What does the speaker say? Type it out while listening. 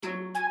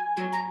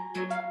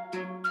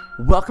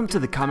Welcome to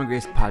the Common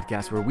Grace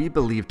Podcast, where we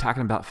believe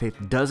talking about faith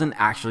doesn't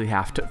actually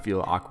have to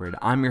feel awkward.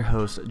 I'm your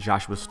host,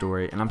 Joshua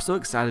Story, and I'm so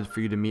excited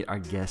for you to meet our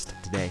guest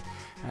today.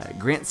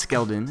 Grant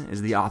Skeldon is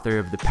the author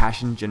of The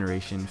Passion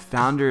Generation,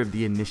 founder of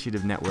the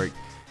Initiative Network,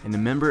 and a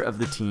member of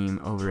the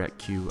team over at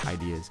Q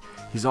Ideas.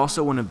 He's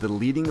also one of the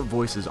leading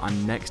voices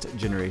on Next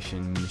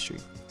Generation Ministry.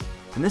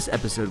 In this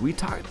episode, we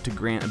talked to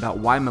Grant about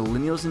why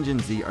Millennials and Gen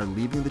Z are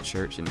leaving the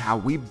church and how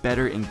we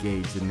better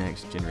engage the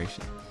next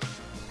generation.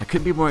 I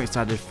couldn't be more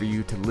excited for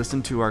you to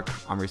listen to our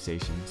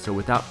conversation. So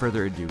without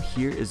further ado,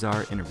 here is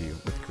our interview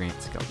with Grant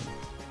Skeldon.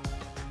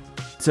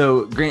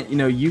 So Grant,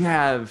 you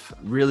have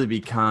really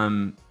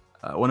become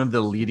one of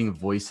the leading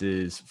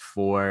voices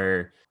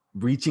for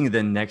reaching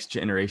the next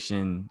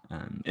generation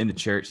in the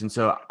church. And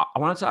so I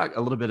want to talk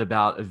a little bit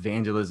about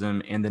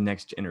evangelism and the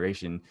next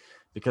generation,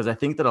 because I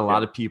think that a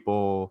lot of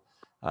people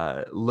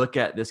look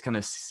at this kind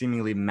of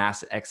seemingly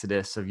mass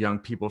exodus of young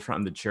people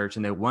from the church,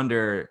 and they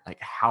wonder, like,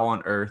 how on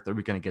earth are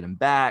we going to get them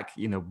back?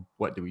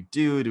 What do we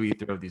do? Do we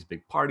throw these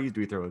big parties?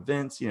 Do we throw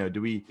events?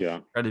 Do we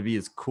try to be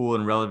as cool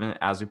and relevant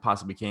as we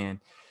possibly can?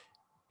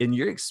 In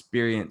your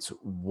experience,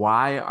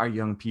 why are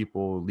young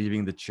people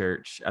leaving the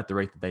church at the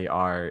rate that they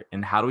are,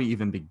 and how do we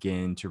even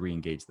begin to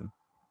re-engage them?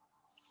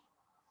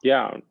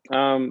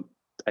 I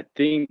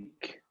think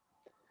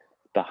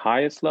the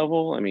highest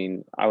level,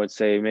 I would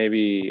say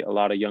maybe a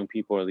lot of young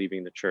people are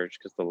leaving the church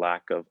because the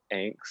lack of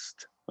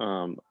angst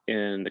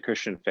in the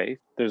Christian faith.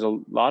 There's a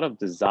lot of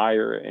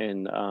desire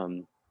in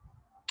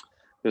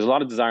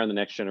the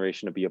next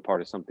generation to be a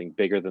part of something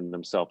bigger than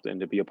themselves and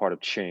to be a part of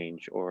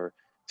change, or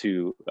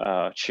to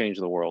change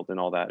the world and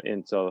all that.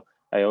 And so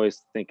I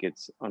always think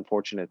it's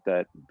unfortunate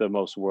that the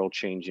most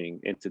world-changing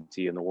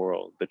entity in the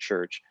world, the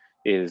church,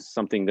 is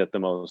something that the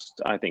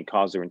most, I think,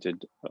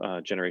 cause-oriented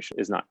generation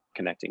is not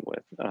connecting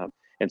with.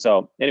 And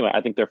so anyway,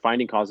 I think they're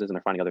finding causes and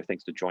they're finding other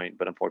things to join,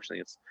 but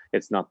unfortunately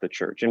it's not the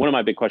church. And one of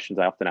my big questions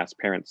I often ask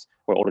parents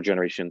or older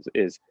generations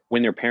is,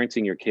 when you're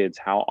parenting your kids,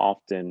 how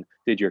often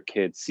did your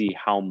kids see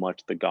how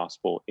much the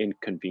gospel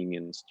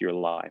inconvenienced your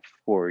life,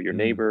 for your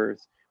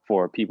neighbors,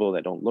 for people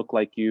that don't look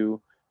like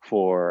you,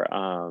 for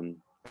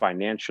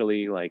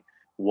financially? Like,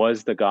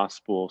 was the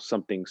gospel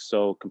something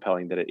so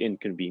compelling that it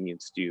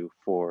inconvenienced you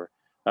for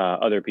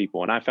other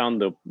people? And I found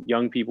the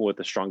young people with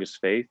the strongest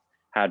faith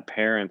had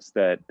parents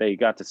that they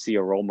got to see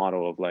a role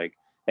model of, like,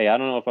 hey, I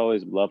don't know if I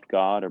always loved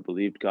God or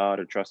believed God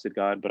or trusted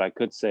God, but I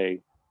could say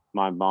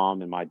my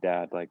mom and my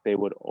dad, like, they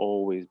would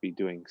always be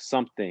doing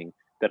something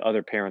that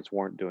other parents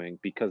weren't doing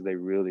because they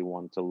really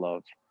wanted to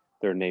love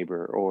their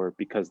neighbor, or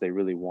because they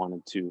really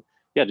wanted to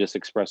just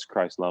express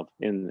Christ's love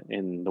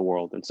in the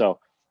world. And so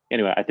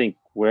anyway, I think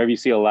wherever you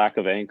see a lack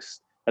of angst,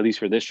 at least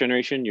for this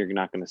generation, you're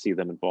not going to see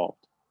them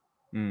involved.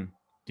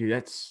 Dude,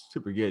 that's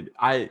super good.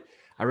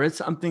 I read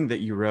something that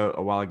you wrote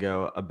a while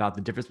ago about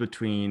the difference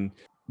between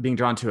being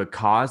drawn to a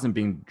cause and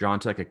being drawn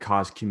to, like, a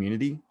cause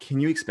community. Can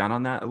you expand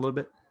on that a little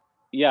bit?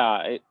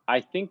 Yeah, I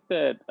think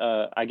that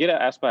I get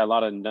asked by a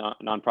lot of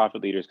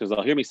nonprofit leaders, because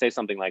they'll hear me say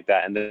something like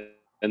that, and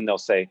then they'll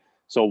say,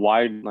 so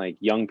why, like,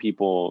 young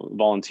people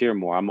volunteer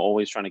more? I'm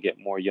always trying to get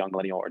more young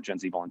millennial or Gen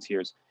Z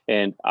volunteers.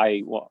 And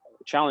I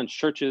challenge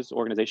churches,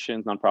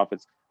 organizations,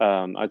 nonprofits.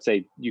 I'd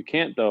say you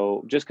can't,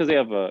 though, just because they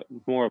have a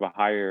more of a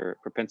higher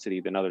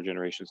propensity than other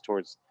generations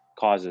towards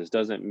causes,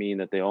 doesn't mean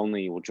that they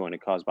only will join a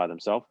cause by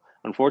themselves.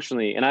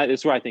 Unfortunately, and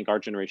it's where I think our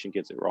generation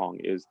gets it wrong,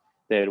 is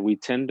that we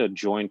tend to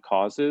join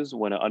causes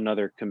when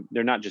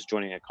they're not just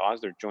joining a cause,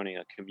 they're joining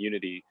a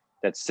community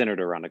that's centered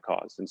around a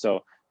cause. And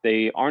so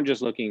they aren't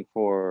just looking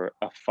for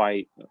a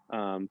fight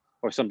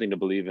or something to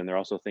believe in. They're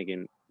also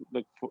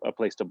look for a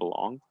place to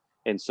belong.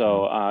 And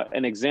so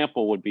an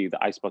example would be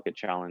the Ice Bucket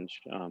Challenge.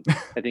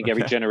 I think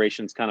every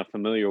generation's kind of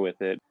familiar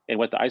with it. And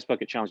what the Ice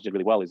Bucket Challenge did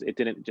really well is it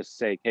didn't just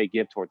say, hey,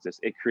 give towards this.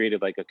 It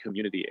created, like, a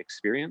community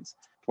experience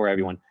for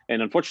everyone.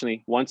 And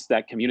unfortunately, once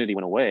that community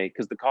went away,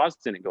 because the cause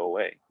didn't go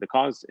away, the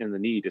cause and the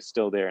need is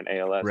still there in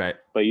ALS, Right.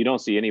 but you don't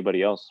see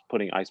anybody else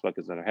putting ice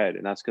buckets on their head.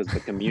 And that's because the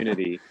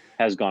community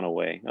has gone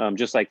away.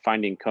 Just like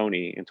Finding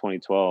Coney in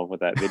 2012 with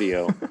that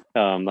video,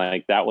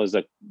 like that was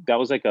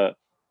like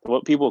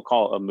what people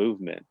call a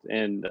movement.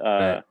 And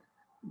Right.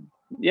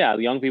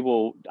 young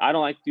people, I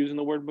don't like using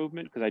the word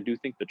movement, because I do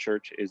think the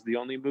church is the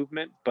only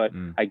movement, but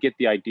I get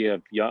the idea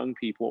of young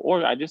people,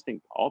 or I just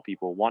think all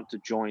people, want to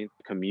join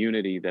a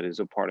community that is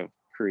a part of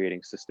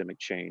creating systemic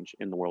change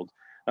in the world.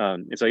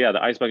 And so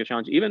the Ice Bucket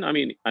Challenge, even,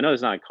 I know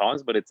it's not a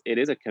cause, but it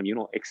is a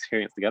communal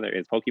experience together.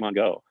 It's Pokemon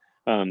Go.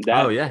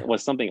 That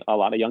was something a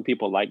lot of young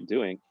people like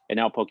doing, and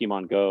now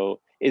Pokemon Go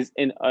is,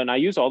 and I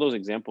use all those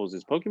examples,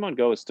 is Pokemon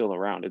Go is still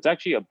around. It's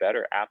actually a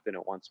better app than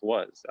it once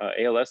was.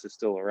 ALS is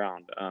still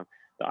around.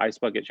 The Ice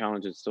Bucket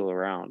Challenge is still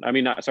around.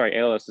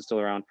 ALS is still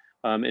around.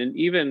 And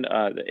even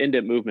the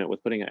Indent movement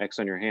with putting an X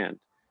on your hand,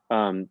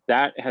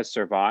 that has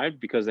survived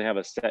because they have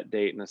a set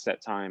date and a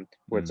set time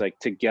where it's like,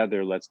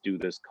 together, let's do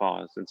this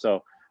cause. And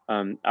so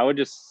I would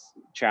just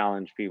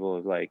challenge people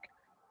of, like,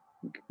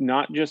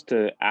 not just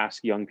to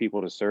ask young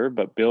people to serve,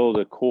 but build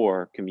a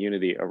core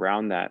community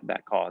around that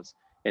cause.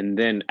 and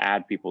then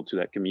add people to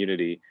that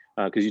community,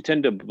 because you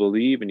tend to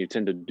believe and you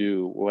tend to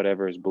do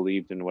whatever is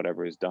believed and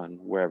whatever is done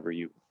wherever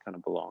you kind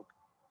of belong.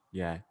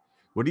 Yeah.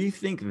 What do you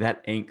think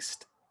that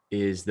angst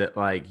is that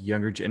like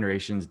younger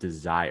generations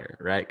desire,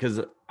 right?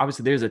 Because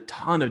obviously there's a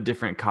ton of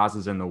different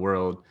causes in the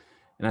world.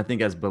 And I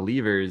think as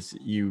believers,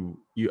 you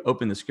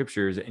open the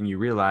scriptures and you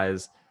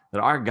realize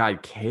that our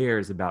God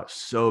cares about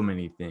so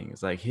many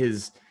things. Like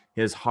his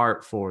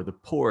heart for the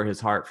poor, his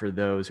heart for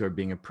those who are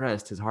being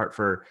oppressed, his heart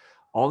for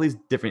all these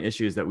different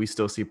issues that we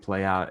still see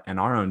play out in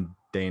our own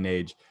day and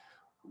age.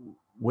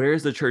 Where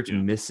is the church Yeah.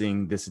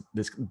 missing this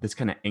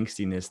kind of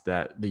angstiness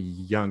that the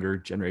younger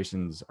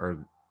generations are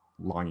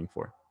longing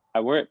for?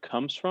 Where it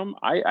comes from,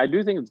 I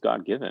do think it's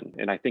God given,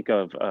 and I think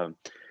of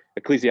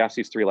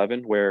Ecclesiastes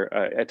 3:11, where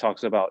it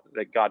talks about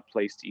that God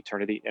placed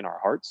eternity in our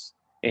hearts,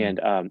 Mm,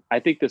 and I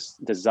think this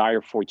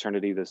desire for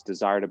eternity, this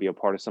desire to be a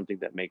part of something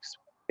that makes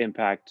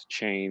impact,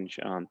 change,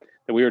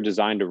 that we were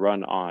designed to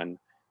run on.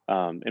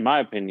 In my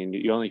opinion,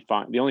 you only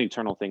find the only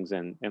eternal things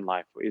in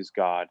life is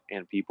God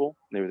and people.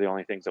 They're the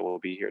only things that will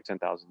be here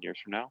 10,000 years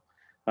from now.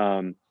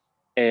 Um,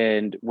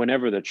 and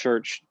whenever the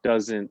church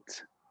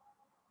doesn't,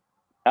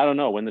 I don't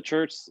know, when the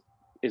church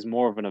is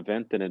more of an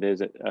event than it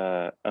is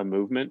a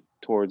movement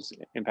towards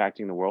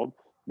impacting the world,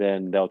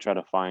 then they'll try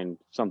to find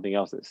something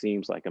else that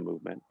seems like a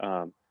movement,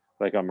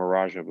 like a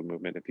mirage of a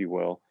movement, if you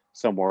will,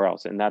 somewhere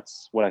else. And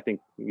that's what I think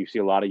you see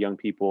a lot of young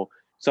people,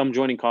 some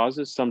joining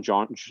causes, some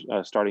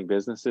starting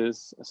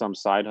businesses, some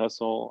side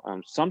hustle,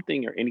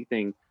 something or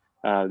anything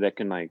that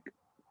can like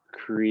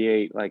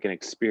create like an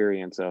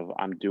experience of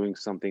I'm doing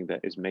something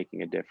that is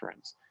making a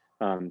difference,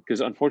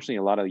 because unfortunately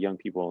a lot of young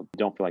people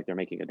don't feel like they're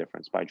making a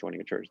difference by joining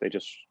a church. They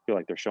just feel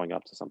like they're showing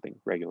up to something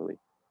regularly.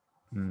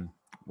 mm.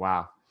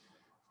 Wow.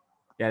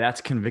 Yeah,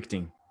 that's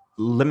convicting.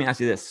 Let me ask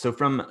you this. So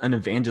from an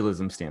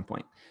evangelism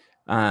standpoint,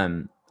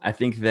 I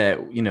think that,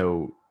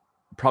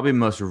 probably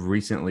most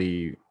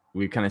recently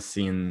we've kind of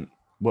seen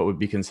what would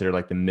be considered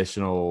like the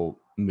missional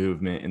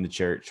movement in the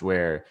church,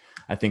 where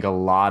I think a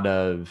lot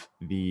of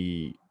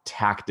the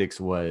tactics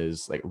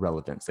was like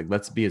relevance. Like,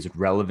 let's be as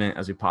relevant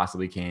as we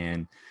possibly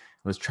can.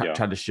 Let's Yeah.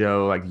 try to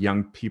show like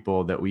young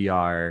people that we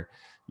are,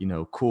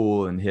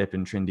 cool and hip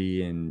and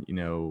trendy, and,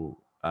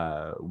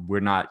 we're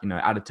not,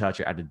 out of touch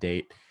or out of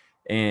date.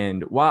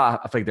 And while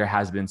I feel like there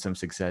has been some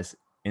success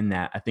in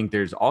that, I think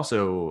there's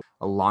also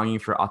a longing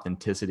for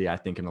authenticity, I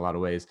think, in a lot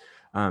of ways.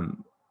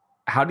 Um,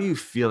 how do you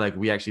feel like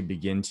we actually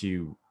begin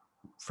to,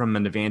 from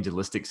an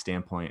evangelistic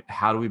standpoint,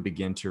 how do we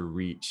begin to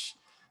reach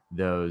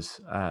those?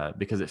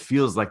 Because it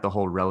feels like the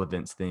whole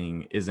relevance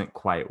thing isn't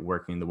quite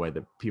working the way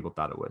that people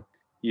thought it would.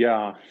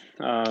 Yeah.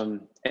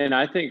 And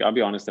I think I'll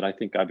be honest that I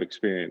think I've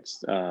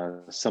experienced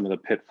some of the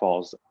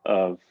pitfalls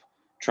of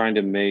trying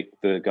to make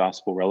the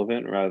gospel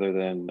relevant rather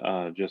than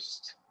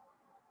just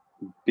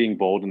being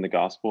bold in the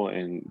gospel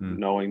and Mm,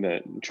 knowing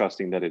that,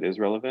 trusting that it is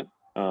relevant,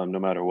 no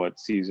matter what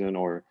season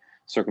or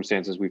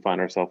circumstances we find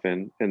ourselves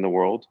in the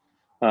world.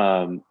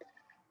 um,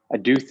 I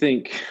do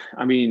think,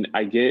 I mean,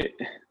 I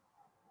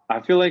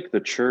feel like the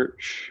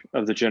church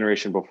of the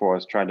generation before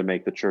us tried to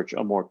make the church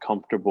a more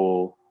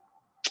comfortable,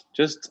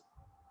 just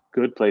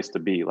good place to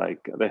be.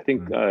 Like, I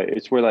think mm,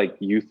 it's where like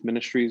youth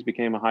ministries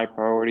became a high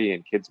priority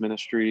and kids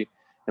ministry,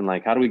 and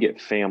like how do we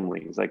get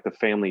families, like the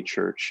family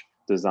church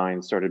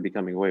design started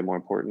becoming way more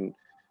important.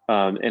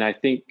 And I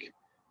think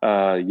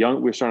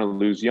we're starting to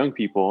lose young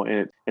people,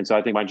 and so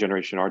I think our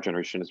generation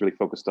is really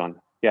focused on,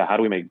 yeah, how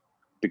do we make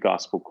the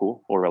gospel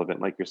cool or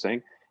relevant, like you're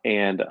saying.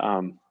 And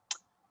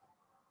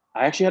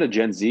I actually had a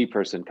Gen Z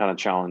person kind of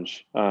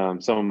challenge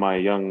some of my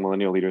young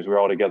millennial leaders. We were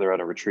all together at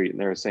a retreat, and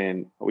they were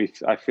saying,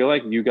 I feel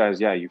like you guys,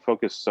 yeah, you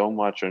focus so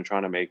much on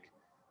trying to make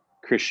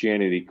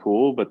Christianity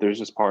cool, but there's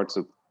just parts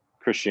of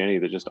Christianity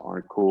that just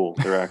aren't cool.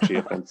 They're actually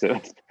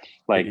offensive.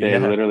 Like, they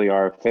yeah. literally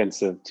are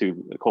offensive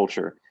to the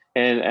culture.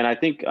 And I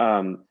think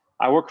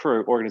I work for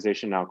an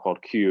organization now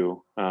called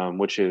Q,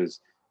 which is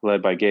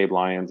led by Gabe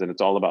Lyons, and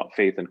it's all about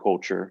faith and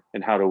culture,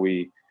 and how do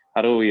we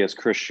as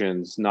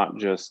Christians not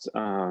just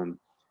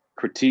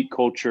critique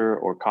culture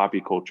or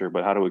copy culture,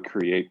 but how do we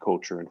create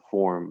culture and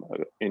form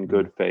in Mm,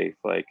 good faith,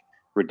 like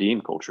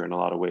redeem culture in a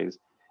lot of ways.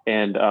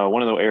 And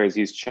one of the areas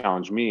he's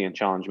challenged me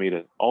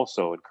to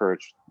also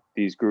encourage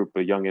these group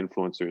of young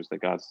influencers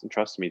that God's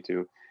entrusted me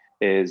to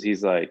is,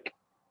 he's like,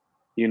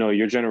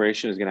 your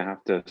generation is going to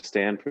have to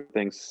stand for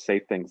things, say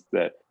things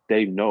that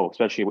they know,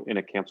 especially in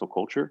a cancel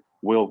culture,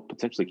 will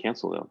potentially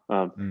cancel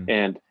them. mm,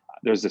 And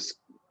there's this,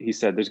 he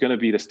said, there's going to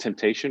be this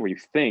temptation where you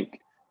think,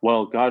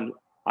 well, God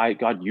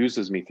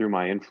uses me through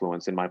my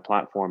influence and my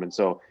platform. And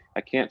so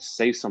I can't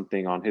say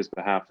something on his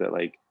behalf that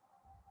like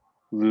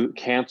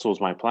cancels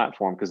my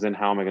platform, because then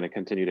how am I going to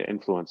continue to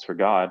influence for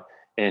God?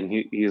 And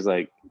he's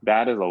like,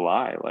 that is a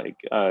lie. Like,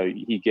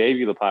 he gave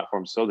you the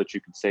platform so that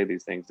you could say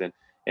these things.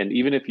 And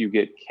even if you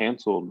get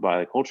canceled by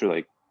the culture,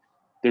 like,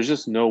 there's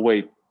just no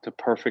way to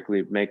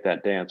perfectly make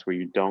that dance where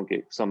you don't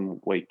get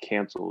some way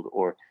canceled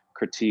or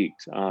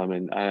critiqued.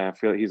 And I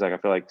feel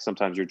like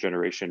sometimes your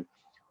generation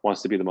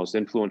wants to be the most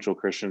influential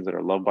Christians that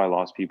are loved by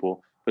lost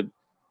people, but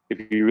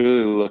if you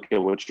really look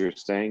at what you're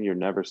saying, you're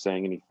never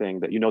saying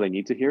anything that they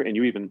need to hear, and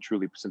you even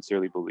truly,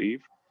 sincerely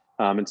believe.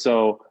 And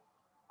so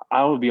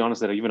I will be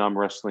honest that even I'm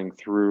wrestling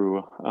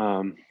through.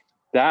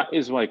 That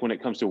is like when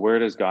it comes to where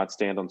does God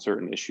stand on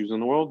certain issues in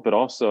the world, but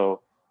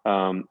also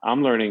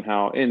I'm learning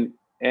how,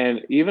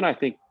 and even I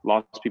think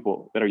lots of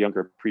people that are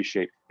younger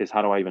appreciate is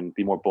how do I even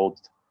be more bold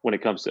when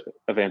it comes to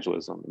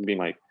evangelism and being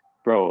like,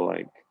 bro,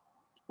 like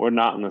we're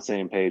not on the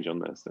same page on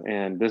this,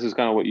 and this is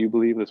kind of what you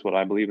believe, this is what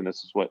I believe, and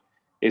this is what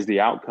is the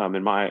outcome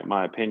in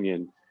my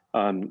opinion.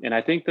 And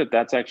I think that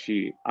that's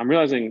actually, I'm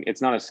realizing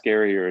it's not as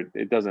scary, or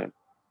it doesn't,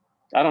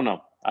 I don't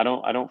know. I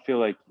don't feel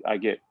like I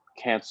get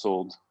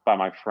canceled by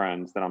my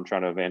friends that I'm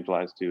trying to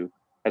evangelize to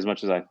as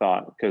much as I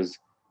thought. Because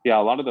yeah,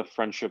 a lot of the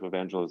friendship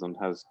evangelism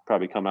has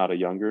probably come out of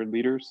younger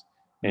leaders.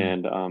 Mm.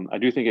 And I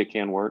do think it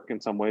can work in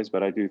some ways,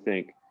 but I do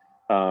think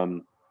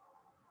um,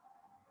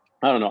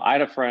 I don't know. I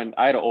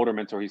had an older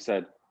mentor. He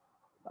said,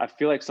 I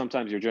feel like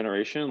sometimes your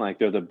generation, like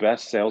they're the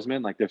best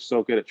salesmen. Like they're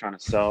so good at trying to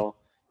sell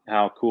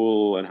how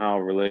cool and how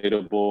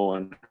relatable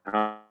and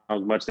how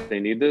much they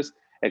need this,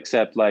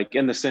 except like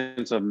in the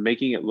sense of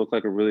making it look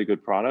like a really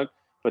good product,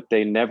 but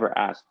they never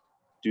ask,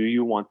 do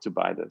you want to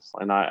buy this?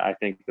 And I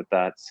think that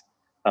that's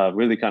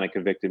really kind of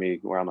convicted me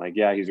where I'm like,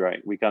 yeah, he's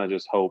right. We kind of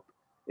just hope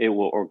it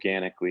will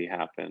organically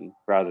happen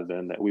rather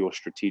than that we will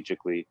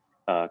strategically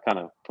kind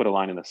of put a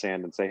line in the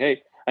sand and say,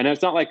 hey, and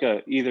it's not like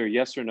a either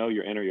yes or no,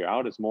 you're in or you're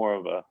out. It's more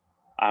of a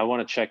I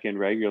want to check in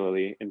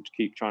regularly and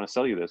keep trying to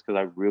sell you this because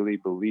I really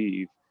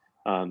believe.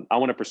 I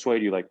want to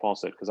persuade you, like Paul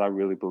said, because I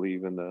really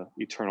believe in the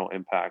eternal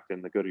impact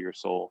and the good of your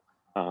soul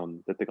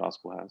that the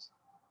gospel has.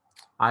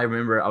 I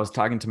remember I was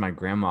talking to my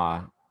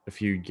grandma a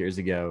few years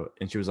ago,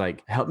 and she was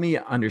like, help me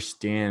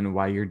understand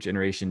why your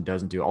generation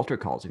doesn't do altar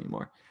calls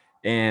anymore.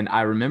 And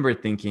I remember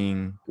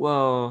thinking,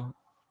 well,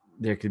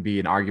 there could be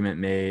an argument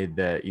made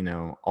that,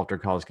 altar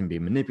calls can be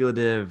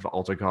manipulative.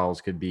 Altar calls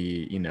could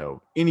be,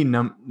 any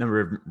number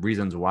of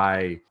reasons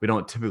why we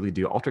don't typically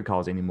do altar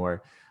calls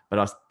anymore. But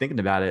I was thinking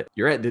about it.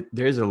 You're right.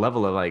 There's a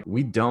level of like,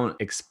 we don't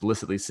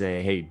explicitly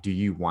say, hey, do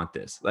you want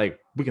this? Like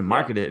we can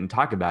market it and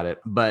talk about it,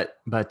 but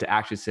to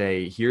actually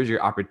say, here's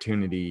your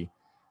opportunity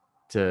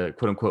to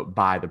quote unquote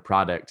buy the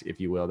product, if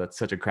you will. That's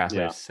such a crass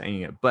way of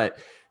saying it. But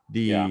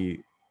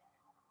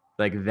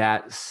like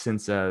that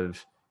sense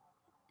of,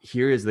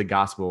 here is the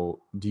gospel.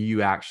 Do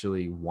you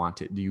actually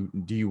want it? Do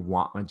you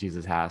want what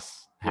Jesus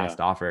has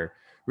to offer?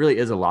 Really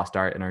is a lost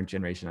art in our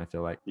generation, I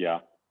feel like.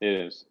 Yeah,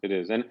 it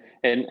is.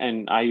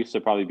 And I used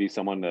to probably be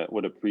someone that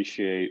would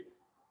appreciate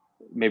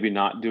maybe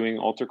not doing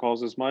altar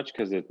calls as much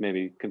because it may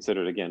be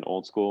considered again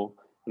old school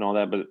and all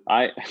that. But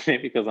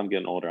maybe because I'm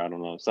getting older, I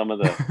don't know. Some of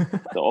the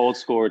old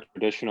school or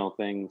traditional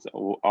things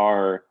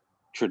are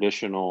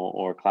traditional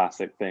or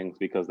classic things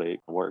because they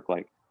work.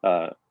 Like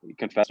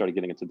Confess started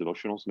getting into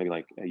devotionals maybe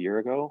like a year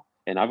ago,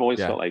 and I've always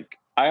felt like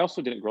I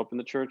also didn't grow up in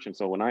the church, and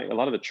so when a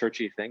lot of the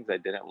churchy things I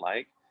didn't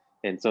like.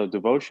 And so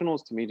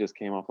devotionals to me just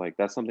came off like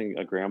that's something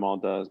a grandma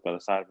does by the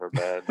side of her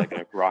bed, like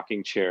in a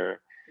rocking chair.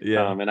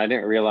 And I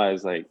didn't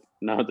realize like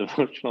no,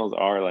 devotionals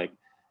are like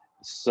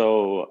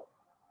so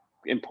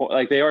important,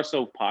 like they are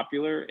so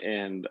popular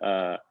and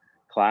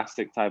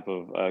classic type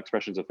of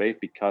expressions of faith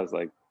because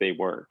like they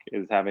work.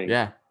 Is having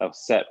a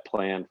set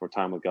plan for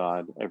time with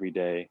God every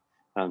day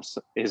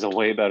is a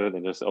way better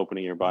than just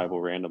opening your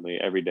Bible randomly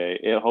every day.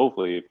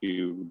 Hopefully, if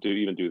you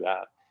do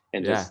that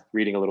and just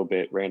reading a little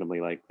bit randomly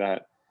like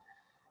that,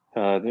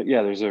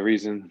 there's a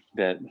reason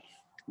that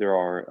there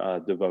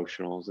are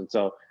devotionals. And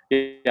so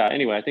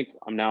anyway, I think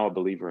I'm now a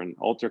believer in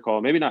altar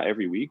call, maybe not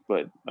every week,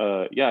 but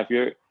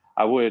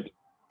I would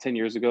 10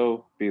 years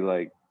ago be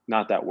like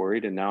not that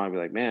worried, and now I'd be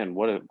like, man,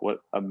 what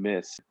a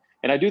miss.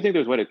 And I do think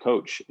there's a way to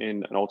coach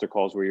in an altar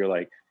calls where you're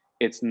like,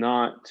 it's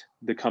not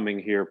the coming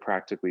here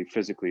practically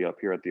physically up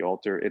here at the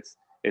altar, it's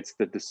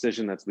the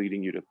decision that's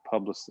leading you to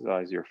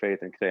publicize your faith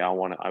and say, I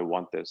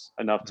want this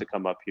enough to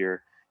come up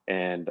here.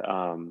 And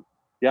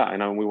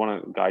and we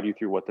want to guide you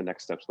through what the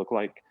next steps look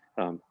like.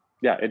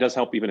 It does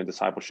help even in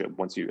discipleship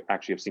once you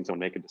actually have seen someone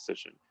make a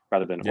decision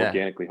rather than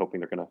organically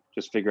hoping they're going to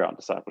just figure out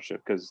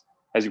discipleship. Because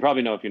as you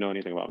probably know, if you know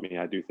anything about me,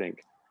 I do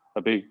think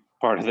a big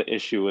part of the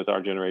issue with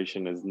our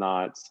generation is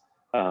not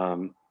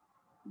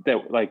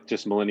that like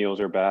just millennials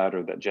are bad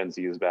or that Gen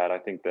Z is bad. I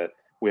think that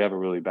we have a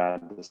really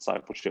bad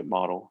discipleship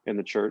model in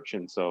the church.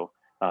 And so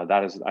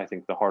that is, I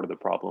think, the heart of the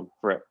problem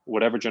for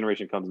whatever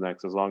generation comes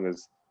next. As long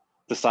as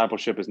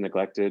discipleship is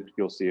neglected,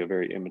 you'll see a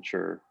very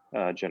immature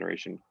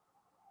generation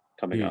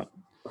coming up.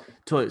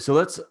 Totally. So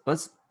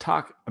let's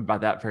talk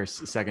about that for a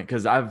second,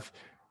 because I've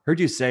heard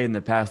you say in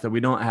the past that we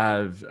don't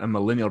have a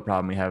millennial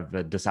problem, we have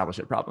a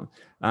discipleship problem.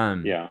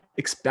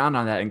 Expound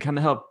on that and kind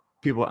of help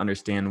people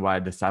understand why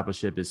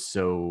discipleship is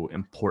so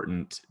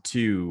important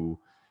to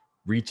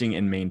reaching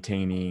and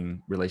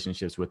maintaining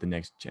relationships with the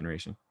next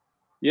generation.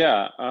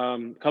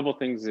 A couple of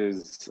things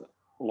is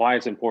why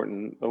it's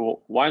important.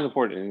 Why it's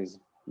important is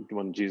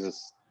when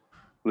Jesus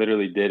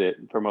literally did it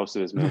for most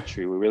of his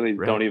ministry. We really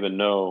don't even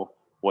know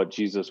what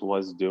Jesus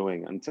was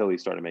doing until he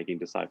started making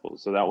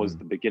disciples. So that was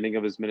the beginning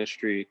of his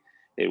ministry.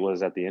 It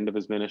was at the end of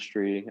his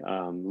ministry.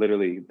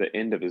 Literally, the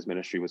end of his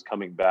ministry was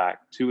coming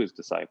back to his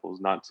disciples,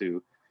 not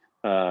to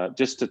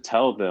just to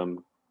tell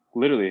them.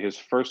 Literally, his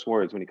first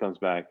words when he comes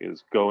back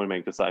is "Go and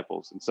make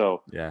disciples." And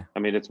so, Yeah. I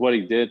mean, it's what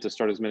he did to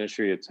start his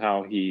ministry. It's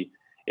how he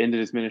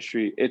ended his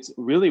ministry. It's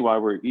really why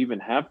we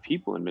even have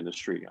people in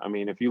ministry. I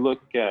mean, if you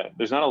look at,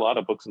 there's not a lot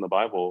of books in the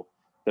Bible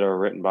that are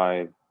written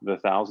by the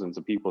thousands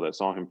of people that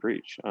saw him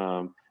preach.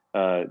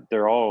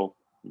 They're all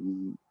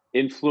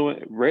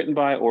written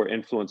by or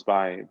influenced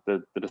by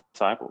the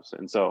disciples.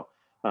 And so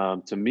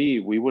to me,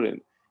 we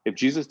wouldn't, if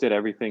Jesus did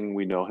everything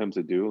we know him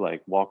to do,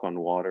 like walk on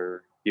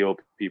water, heal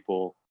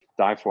people,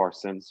 die for our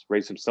sins,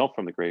 raise himself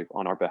from the grave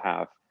on our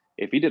behalf,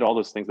 if he did all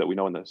those things that we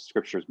know in the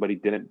scriptures, but he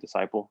didn't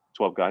disciple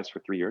 12 guys for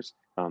 3 years,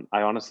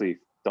 I honestly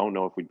don't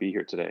know if we'd be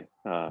here today,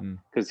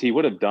 because he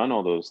would have done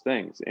all those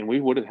things and we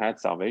would have had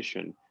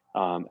salvation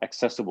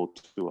accessible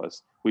to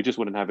us. We just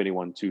wouldn't have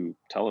anyone to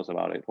tell us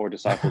about it or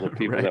disciple the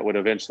people Right. that would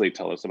eventually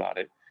tell us about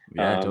it.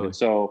 Yeah, totally. And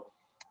so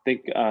I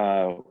think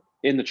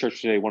in the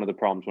church today, one of the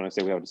problems when I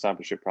say we have a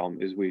discipleship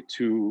problem is we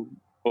too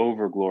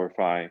over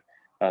glorify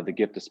the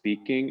gift of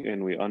speaking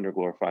and we under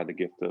glorify the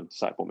gift of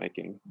disciple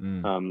making.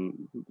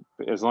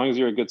 As long as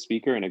you're a good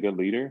speaker and a good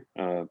leader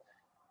and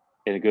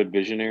a good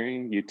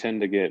visionary, you tend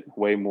to get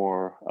way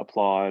more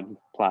applaud,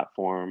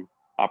 platform,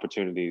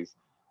 opportunities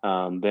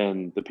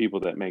than the people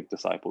that make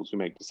disciples who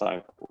make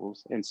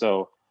disciples. And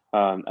so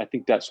I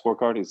think that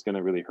scorecard is going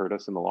to really hurt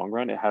us in the long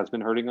run. It has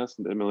been hurting us.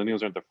 The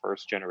millennials aren't the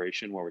first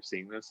generation where we're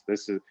seeing this.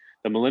 The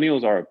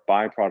millennials are a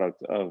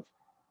byproduct of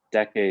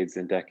decades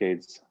and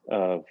decades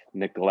of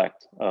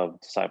neglect of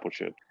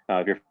discipleship.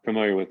 If you're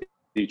familiar with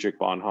Dietrich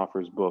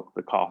Bonhoeffer's book,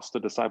 The Cost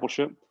of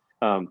Discipleship,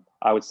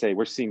 I would say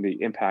we're seeing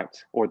the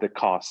impact or the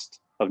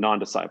cost of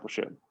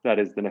non-discipleship. That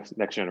is the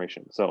next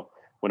generation. So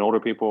when older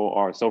people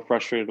are so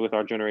frustrated with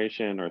our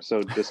generation or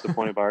so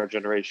disappointed by our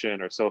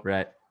generation or so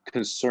Right.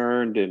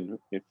 concerned and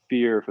in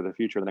fear for the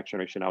future of the next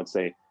generation, I would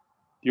say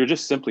you're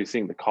just simply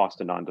seeing the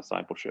cost of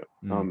non-discipleship.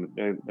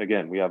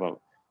 Again,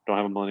 don't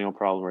have a millennial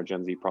problem or a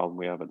Gen Z problem.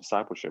 We have a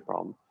discipleship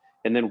problem.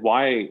 And then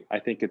why I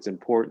think it's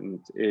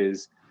important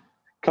is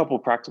a couple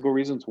of practical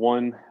reasons.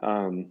 One,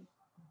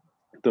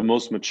 the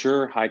most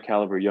mature, high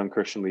caliber young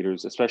Christian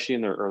leaders, especially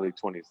in their early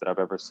 20s that I've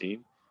ever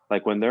seen,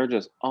 like when they're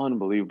just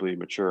unbelievably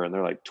mature and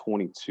they're like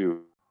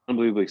 22,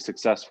 unbelievably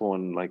successful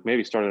and like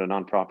maybe started a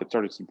nonprofit,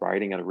 started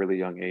writing at a really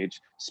young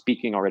age,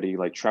 speaking already,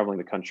 like traveling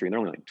the country, and they're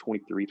only like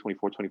 23,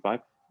 24, 25,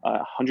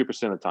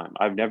 100% of the time.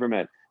 I've never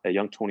met a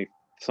young 20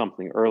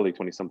 something, early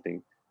 20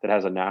 something that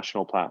has a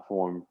national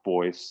platform,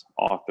 voice,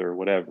 author,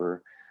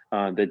 whatever,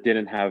 that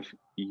didn't have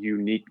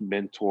unique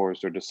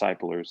mentors or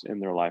disciplers in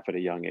their life at a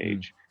young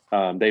age.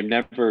 They've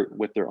never,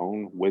 with their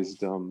own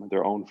wisdom,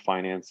 their own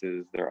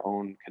finances, their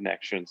own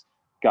connections,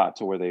 got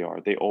to where they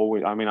are. They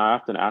always, I mean, I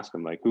often ask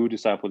them, like, who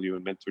discipled you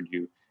and mentored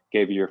you,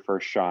 gave you your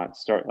first shot,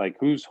 like,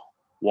 who's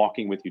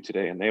walking with you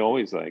today? And they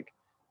always like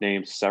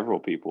name several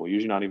people,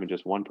 usually not even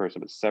just one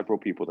person, but several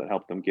people that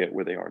helped them get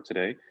where they are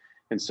today.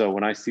 And so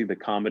when I see the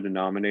common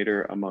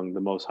denominator among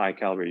the most high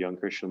caliber young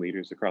Christian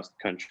leaders across the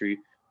country,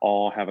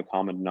 all have a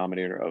common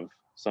denominator of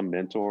some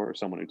mentor or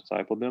someone who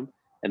discipled them.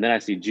 And then I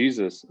see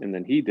Jesus, and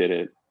then he did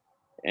it.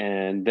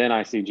 And then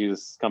I see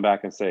Jesus come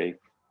back and say,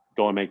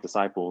 go and make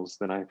disciples.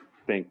 Then I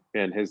think,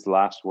 and his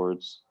last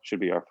words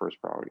should be our first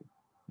priority.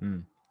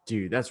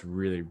 Dude, that's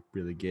really,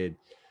 really good.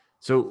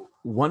 So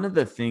one of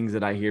the things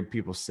that I hear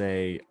people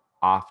say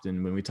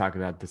often when we talk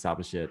about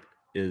discipleship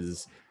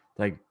is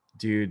like,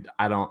 dude,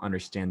 I don't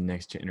understand the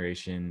next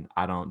generation.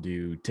 I don't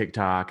do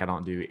TikTok. I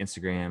don't do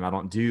Instagram. I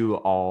don't do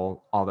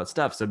all that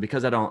stuff. So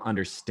because I don't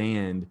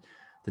understand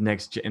the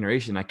next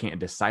generation, I can't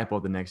disciple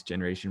the next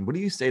generation. What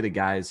do you say to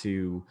guys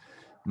who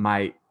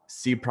might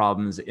see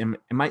problems and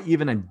might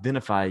even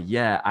identify,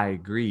 yeah, I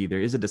agree,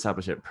 there is a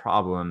discipleship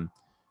problem,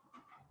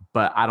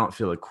 but I don't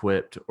feel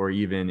equipped or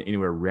even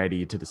anywhere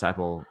ready to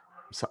disciple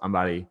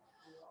somebody?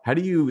 How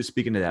do you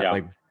speak into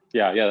that?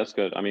 Yeah, that's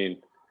good. I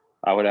mean,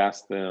 I would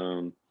ask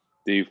them,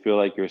 do you feel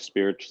like you're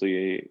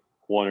spiritually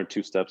one or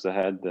two steps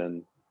ahead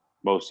than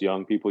most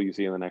young people you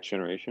see in the next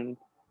generation?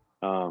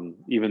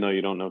 Even though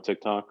you don't know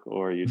TikTok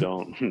or you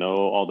don't know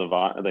all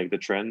the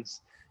trends.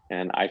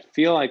 And I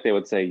feel like they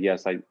would say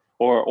yes.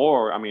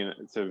 Or I mean,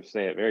 to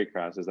say it very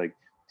crass is like,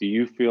 do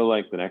you feel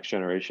like the next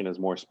generation is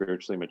more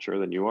spiritually mature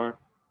than you are?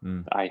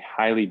 I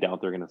highly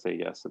doubt they're going to say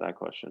yes to that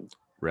question.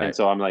 Right. And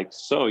so I'm like,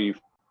 so you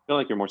feel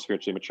like you're more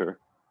spiritually mature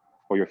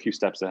or you're a few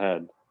steps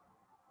ahead?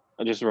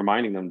 And just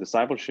reminding them,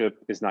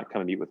 discipleship is not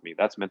come and meet with me.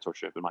 That's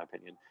mentorship, in my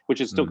opinion,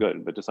 which is still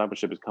good. But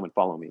discipleship is come and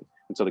follow me.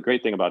 And so the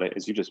great thing about it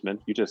is you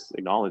just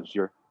acknowledge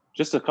you're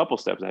just a couple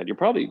steps ahead. You're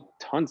probably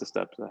tons of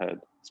steps ahead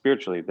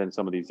spiritually than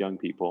some of these young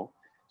people.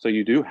 So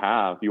you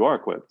are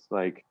equipped.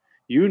 Like,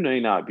 you may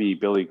not be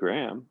Billy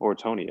Graham or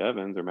Tony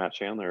Evans or Matt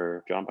Chandler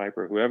or John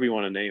Piper, whoever you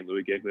want to name,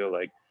 Louis Giglio,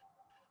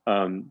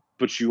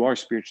 but you are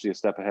spiritually a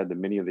step ahead than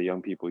many of the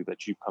young people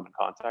that you've come in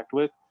contact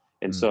with.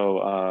 And Mm,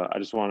 so I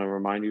just want to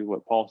remind you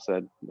what Paul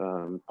said.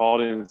 Paul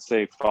didn't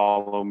say,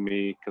 follow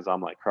me because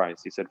I'm like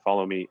Christ. He said,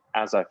 follow me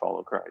as I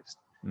follow Christ.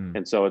 mm,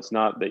 And so it's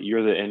not that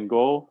you're the end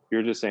goal.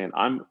 You're just saying,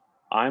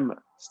 I'm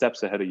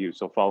steps ahead of you.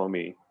 So follow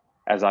me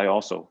as I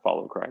also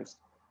follow Christ.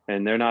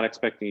 And they're not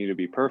expecting you to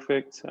be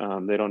perfect.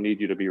 They don't need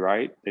you to be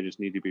right. They just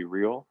need to be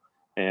real.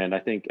 And I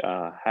think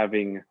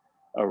having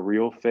a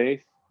real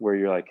faith where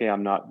you're like, hey,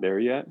 I'm not there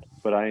yet,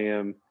 but I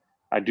am.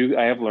 I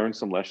have learned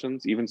some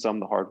lessons, even some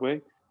the hard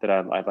way, that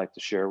I'd like to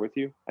share with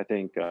you. I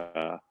think,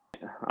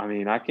 I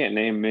mean, I can't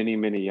name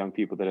many young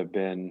people that have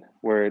been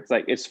where it's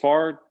like, it's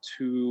far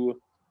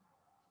too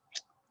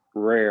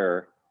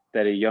rare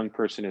that a young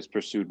person is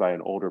pursued by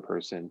an older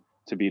person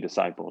to be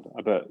discipled.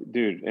 But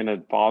dude, in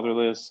a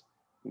fatherless,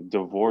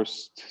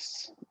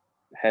 divorced,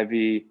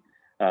 heavy,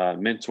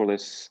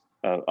 mentorless,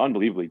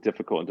 unbelievably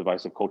difficult and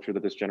divisive culture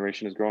that this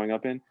generation is growing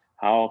up in,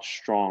 how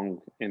strong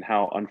and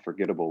how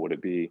unforgettable would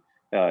it be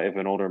if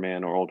an older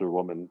man or older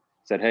woman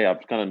said, hey,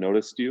 I've kind of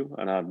noticed you,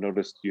 and I've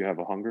noticed you have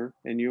a hunger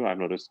in you. I've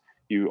noticed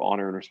you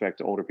honor and respect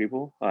older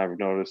people. I've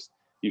noticed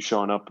you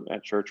showing up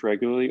at church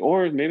regularly,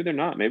 or maybe they're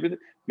not.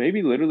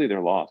 Maybe literally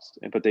they're lost,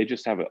 but they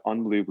just have an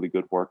unbelievably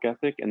good work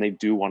ethic, and they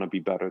do want to be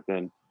better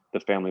than the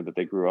family that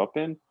they grew up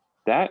in.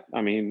 That,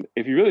 I mean,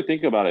 if you really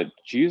think about it,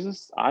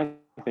 Jesus, I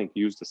think,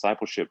 used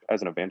discipleship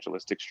as an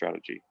evangelistic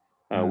strategy.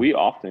 mm. We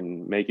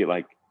often make it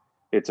like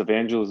it's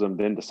evangelism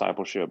then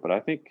discipleship, but I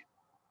think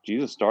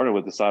Jesus started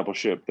with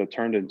discipleship that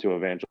turned into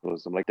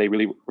evangelism. Like, they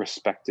really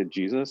respected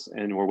Jesus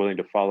and were willing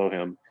to follow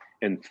him,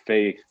 and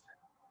faith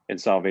and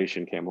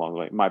salvation came along the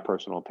way. My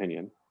personal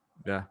opinion.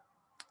 Yeah.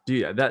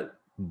 Dude,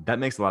 that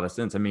makes a lot of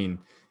sense. I mean,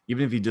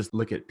 even if you just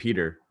look at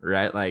Peter,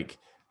 right? Like,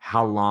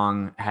 how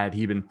long had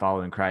he been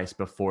following Christ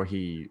before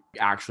he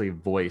actually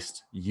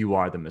voiced, "You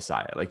are the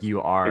Messiah"? Like,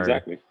 you are,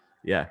 Exactly.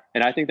 yeah,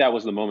 And I think that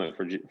was the moment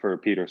for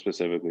Peter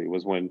specifically,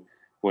 was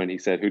when he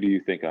said, "Who do you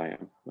think I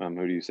am?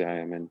 Who do you say I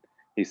am?" And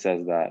he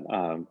says that.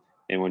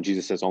 And when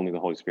Jesus says, "Only the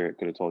Holy Spirit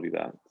could have told you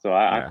that." So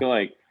I yeah, feel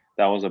like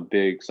that was a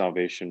big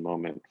salvation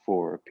moment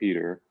for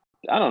Peter.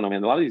 I don't know,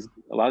 man. A lot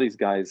of these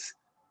guys,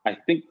 I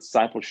think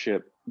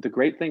discipleship. The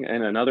great thing,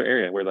 in another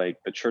area where like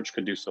the church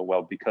could do so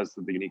well because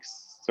of the unique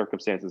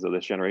circumstances of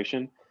this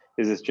generation,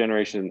 is this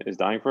generation is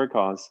dying for a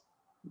cause.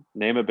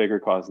 Name a bigger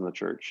cause in the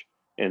church,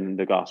 in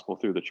the gospel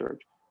through the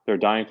church. They're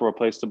dying for a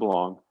place to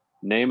belong.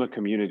 Name a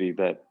community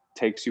that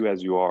takes you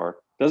as you are,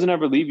 doesn't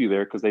ever leave you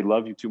there because they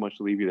love you too much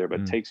to leave you there,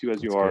 but mm, takes you as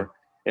that's you good. are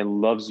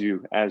and loves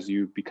you as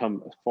you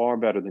become far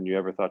better than you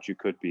ever thought you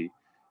could be.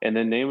 And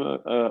then name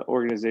a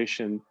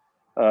organization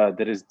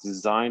that is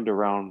designed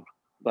around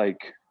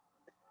like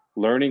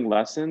learning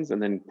lessons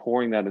and then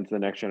pouring that into the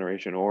next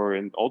generation, or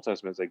in Old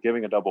Testament, it's like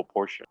giving a double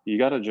portion. You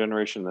got a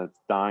generation that's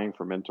dying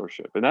for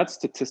mentorship. And that's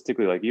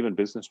statistically, like even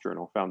Business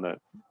Journal found that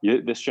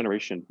this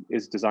generation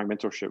is designed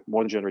mentorship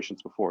more than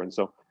generations before. And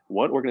so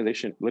what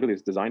organization literally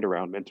is designed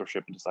around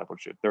mentorship and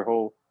discipleship? The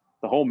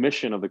whole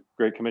mission of the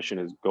Great Commission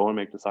is go and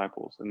make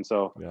disciples. And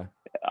so Yeah,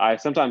 I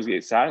sometimes,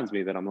 it saddens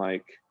me that I'm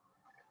like,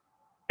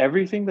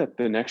 everything that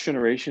the next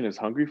generation is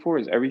hungry for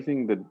is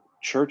everything the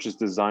church is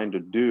designed to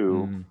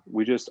do. mm,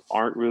 We just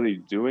aren't really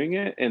doing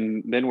it,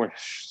 and then and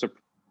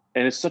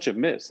it's such a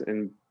miss.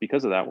 And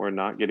because of that, we're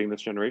not getting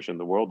this generation.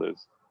 The world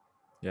is.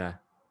 yeah,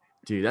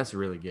 dude, that's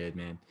really good,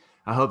 man.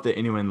 I hope that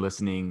anyone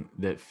listening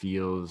that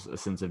feels a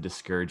sense of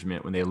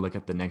discouragement when they look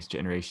at the next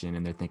generation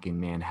and they're thinking,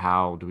 "Man,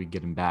 how do we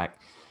get them back?"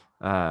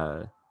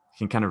 Uh,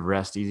 can kind of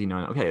rest easy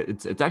knowing, okay,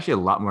 it's actually a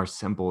lot more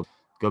simple.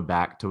 Go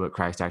back to what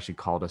Christ actually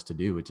called us to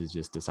do, which is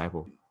just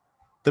disciple.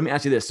 Let me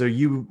ask you this. So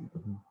you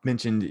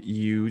mentioned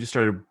you just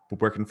started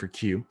working for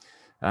Q,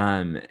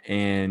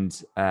 and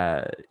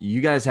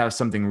you guys have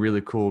something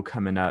really cool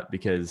coming up,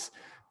 because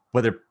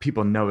whether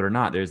people know it or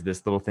not, there's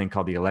this little thing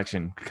called the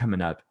election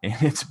coming up, and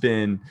it's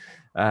been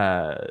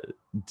uh,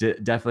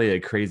 definitely a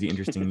crazy,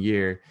 interesting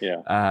year.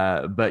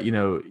 Yeah, But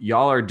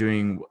y'all are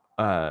doing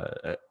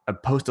a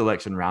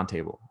post-election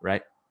roundtable,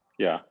 right?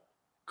 yeah,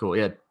 Cool.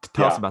 Yeah.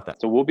 Tell us yeah. about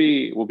that. So we'll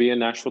be in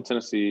Nashville,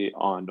 Tennessee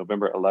on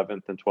November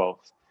 11th and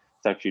 12th.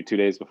 It's actually 2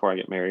 days before I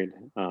get married,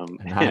 and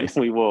Nice.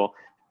 we will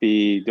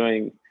be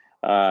doing.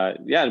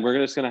 Yeah, we're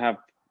just going to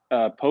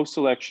have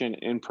post-election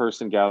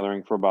in-person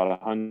gathering for about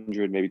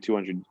 100, maybe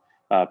 200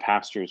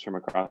 pastors from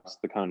across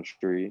the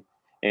country,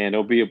 and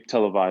it'll be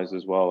televised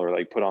as well, or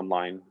like put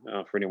online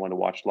for anyone to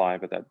watch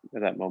live at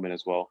that moment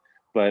as well.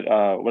 But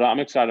what I'm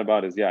excited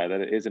about is, yeah, that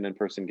it is an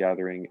in-person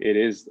gathering. It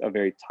is a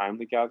very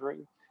timely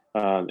gathering,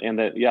 and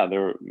that, yeah,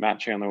 Matt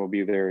Chandler will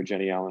be there,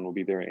 Jenny Allen will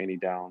be there, Annie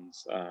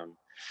Downs,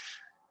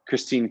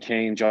 Christine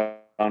Kane, John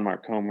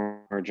Mark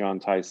Comer, John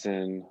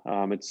Tyson.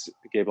 It's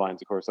Gabe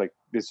Lyons, of course, like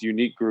this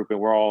unique group. And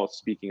we're all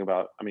speaking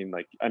about, I mean,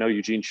 like, I know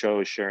Eugene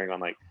Cho is sharing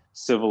on like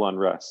civil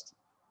unrest.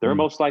 There Mm.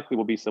 most likely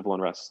will be civil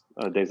unrest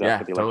days Yeah,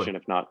 after the totally. election,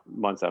 if not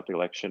months after the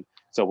election.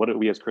 So what do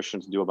we as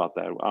Christians do about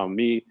that?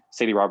 Me,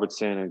 Sadie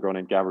Robertson, and a girl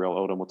named Gabrielle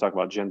Odom will talk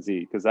about Gen Z,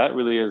 because that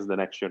really is the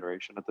next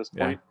generation at this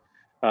Yeah. point.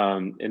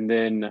 And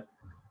then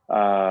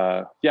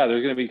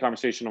there's going to be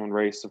conversation on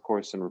race, of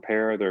course, and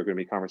repair. There are going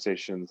to be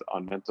conversations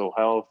on mental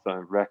health.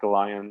 Rec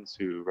Alliance,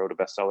 who wrote a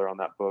bestseller on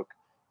that book,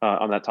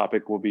 on that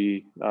topic, will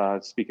be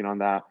speaking on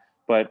that.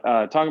 But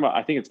talking about,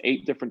 I think it's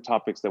 8 different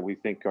topics that we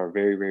think are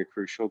very, very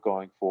crucial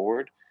going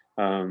forward.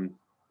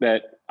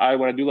 What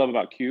I do love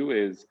about Q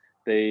is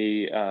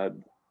they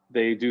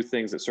do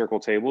things at circle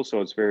tables,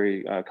 so it's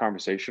very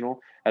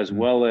conversational, as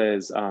well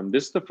as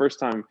this is the first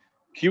time.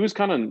 Q is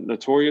kind of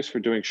notorious for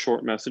doing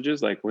short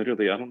messages, like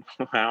literally, I don't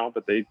know how,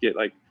 but they get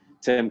like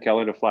Tim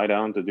Keller to fly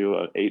down to do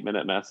an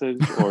 8-minute message,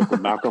 or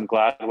Malcolm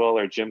Gladwell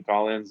or Jim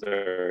Collins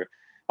or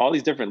all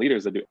these different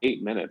leaders that do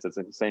 8 minutes. It's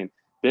insane.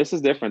 This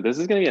is different. This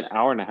is going to be an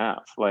hour and a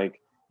half. Like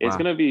it's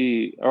going to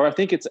be, or I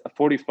think it's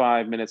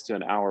 45 minutes to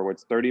an hour, where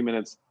it's 30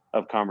 minutes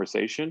of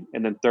conversation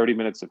and then 30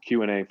 minutes of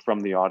Q&A from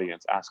the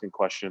audience asking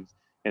questions.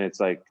 And it's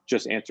like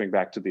just answering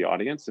back to the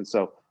audience. And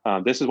so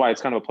this is why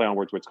it's kind of a play on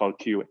words, where it's called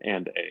Q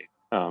and A.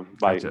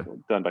 Gotcha.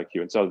 Done by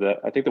Q. And so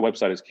I think the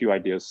website is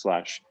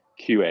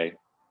QIdeas/QA.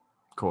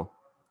 Cool.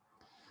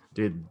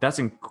 Dude, that's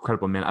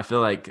incredible, man. I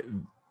feel like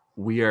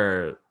we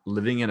are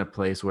living in a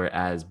place where,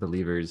 as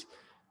believers,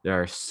 there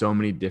are so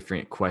many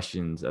different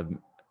questions of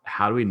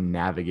how do we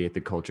navigate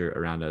the culture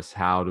around us?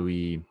 How do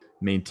we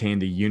maintain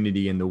the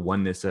unity and the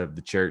oneness of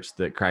the church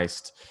that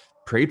Christ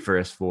prayed for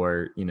us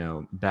for,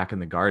 back in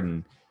the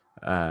garden?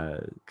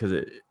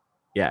 Because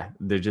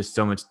there's just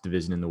so much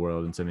division in the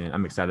world. And so, man,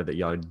 I'm excited that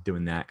y'all are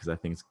doing that, because I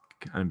think it's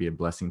going to be a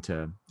blessing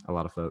to a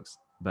lot of folks.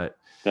 But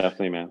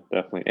definitely, man,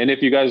 definitely. And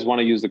if you guys want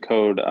to use the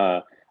code,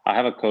 I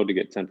have a code to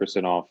get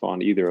 10% off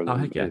on either of them.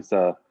 Heck yeah. It's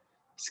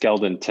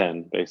Skeldon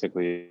 10,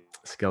 basically.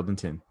 Skeldon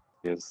 10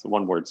 is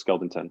one word,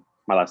 Skeldon 10,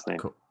 my last name.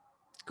 Cool.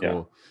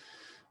 Yeah.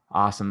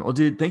 Awesome. Well,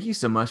 dude, thank you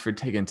so much for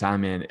taking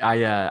time, man.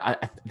 I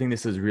think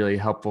this is really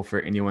helpful for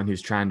anyone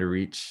who's trying to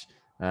reach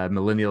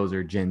millennials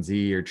or Gen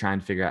Z, or trying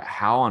to figure out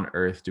how on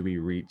earth do we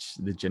reach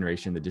the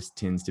generation that just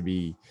tends to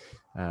be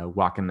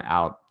walking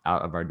out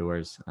of our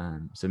doors.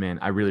 So, man,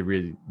 I really,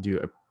 really do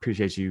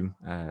appreciate you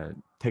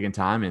taking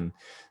time, and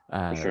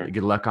sure.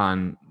 Good luck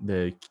on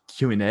the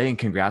Q&A, and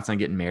congrats on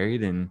getting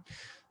married and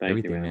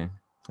everything, man.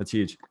 That's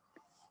huge.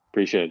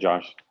 Appreciate it,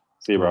 Josh.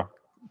 See you, bro.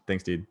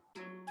 Thanks, dude.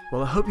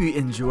 Well, I hope you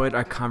enjoyed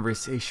our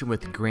conversation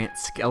with Grant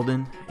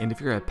Skeldon. And if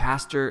you're a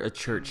pastor, a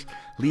church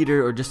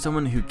leader, or just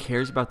someone who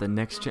cares about the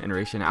next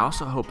generation, I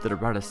also hope that it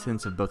brought a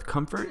sense of both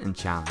comfort and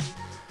challenge.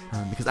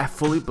 Because I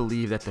fully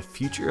believe that the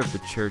future of the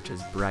church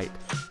is bright.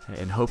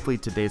 And hopefully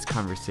today's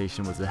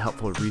conversation was a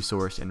helpful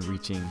resource in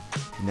reaching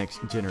the next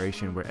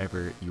generation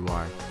wherever you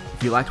are.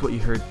 If you liked what you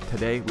heard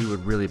today, we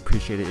would really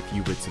appreciate it if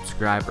you would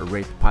subscribe or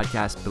rate the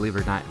podcast. Believe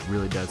it or not, it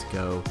really does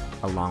go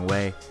a long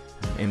way.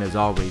 And as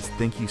always,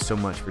 thank you so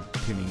much for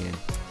tuning in.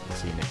 We'll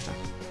see you next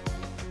time.